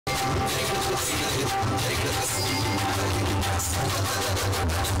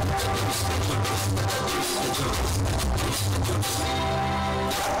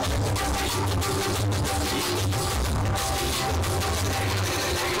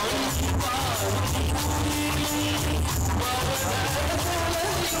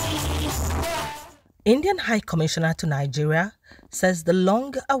Indian High Commissioner to Nigeria says the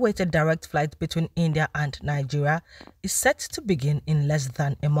long-awaited direct flight between India and Nigeria is set to begin in less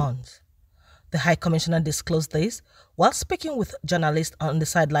than a month. The High Commissioner disclosed this while speaking with journalists on the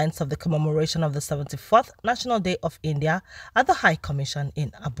sidelines of the commemoration of the 74th National Day of India at the High Commission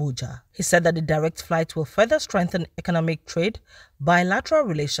in Abuja. He said that the direct flight will further strengthen economic trade, bilateral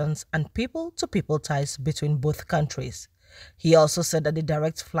relations, and people-to-people ties between both countries. He also said that the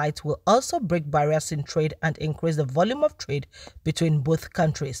direct flight will also break barriers in trade and increase the volume of trade between both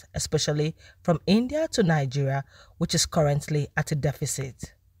countries, especially from India to Nigeria, which is currently at a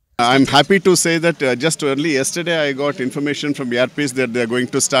deficit. I'm happy to say that just early yesterday I got information from Airpeace that they are going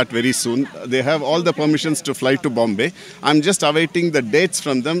to start very soon. They have all the permissions to fly to Bombay. I'm just awaiting the dates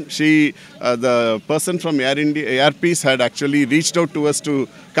from them. The person from Airpeace had actually reached out to us to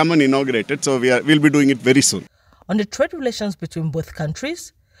come and inaugurate it. So we'll be doing it very soon. On the trade relations between both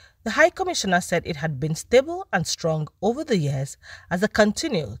countries, the High Commissioner said it had been stable and strong over the years as they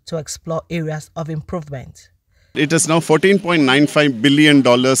continue to explore areas of improvement. It is now $14.95 billion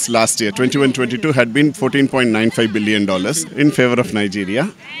last year. 21-22 had been $14.95 billion in favor of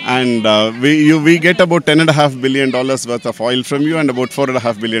Nigeria. And we get about $10.5 billion worth of oil from you and about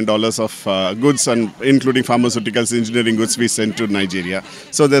 $4.5 billion of goods, and including pharmaceuticals, engineering goods we send to Nigeria.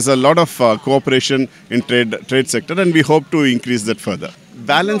 So there's a lot of cooperation in trade sector, and we hope to increase that further.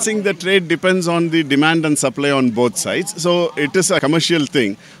 Balancing the trade depends on the demand and supply on both sides. So it is a commercial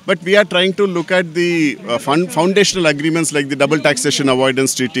thing. But we are trying to look at the foundational agreements like the Double Taxation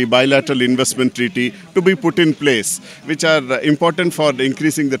Avoidance Treaty, Bilateral Investment Treaty to be put in place, which are important for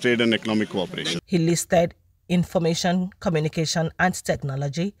increasing the trade and economic cooperation. He listed information, communication and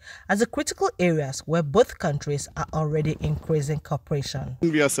technology as the critical areas where both countries are already increasing cooperation.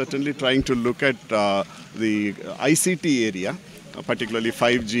 We are certainly trying to look at the ICT area, particularly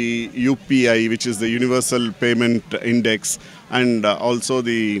 5G, UPI, which is the Universal Payment Index, and also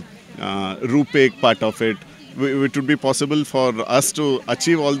the RuPay part of it. It would be possible for us to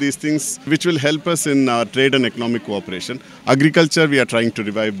achieve all these things, which will help us in trade and economic cooperation. Agriculture, we are trying to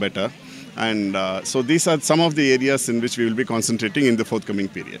revive better. And so these are some of the areas in which we will be concentrating in the forthcoming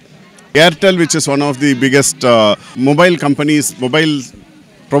period. Airtel, which is one of the biggest mobile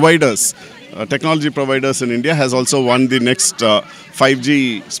providers, technology providers in India, has also won the next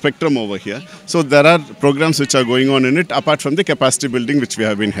 5G spectrum over here. So there are programs which are going on in it, apart from the capacity building which we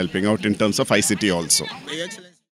have been helping out in terms of ICT also.